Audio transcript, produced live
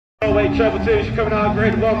Solway Treble 2, she's coming out of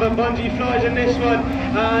grid 1, but Bungie flies in this one.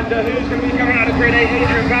 And who's going to be coming out of grid 8?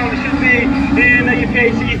 Adrian Brown should be in your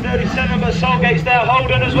PAC 37, but Solgate's there,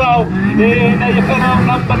 Holden as well. In your penalty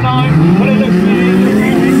number 9, but it looks really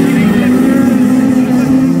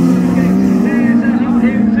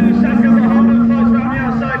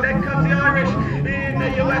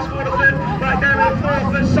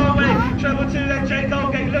Treble 2, then Jake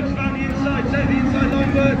Holgate looks around the inside, so the inside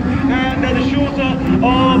line work, and the shorter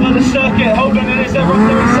of the circuit, Holden is there on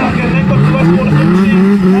 32nd, then comes the Westwater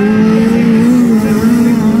 15,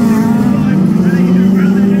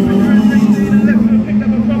 picked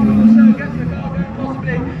up a problem also, gets the car going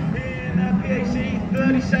possibly in PAC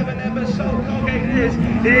 37, then but Holgate is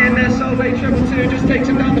in Solway Treble 2, just takes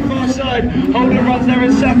him down the far side, Holden runs there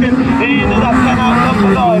in second, into that penalty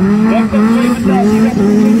number 9, then comes Raven Darcy,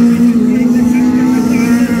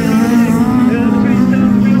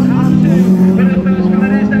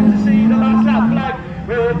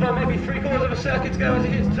 maybe 3/4 of a circuit to go as he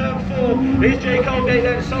hits turn 4. Here's Jake Holgate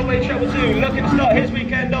then, Solway Treble 2, looking to start his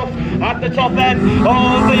weekend off at the top end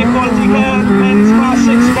of the Quality Care Men's Class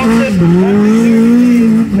 6 sponsored.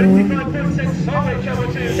 55.6, Solway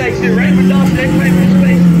Treble 2 takes it, Raymond Darcy,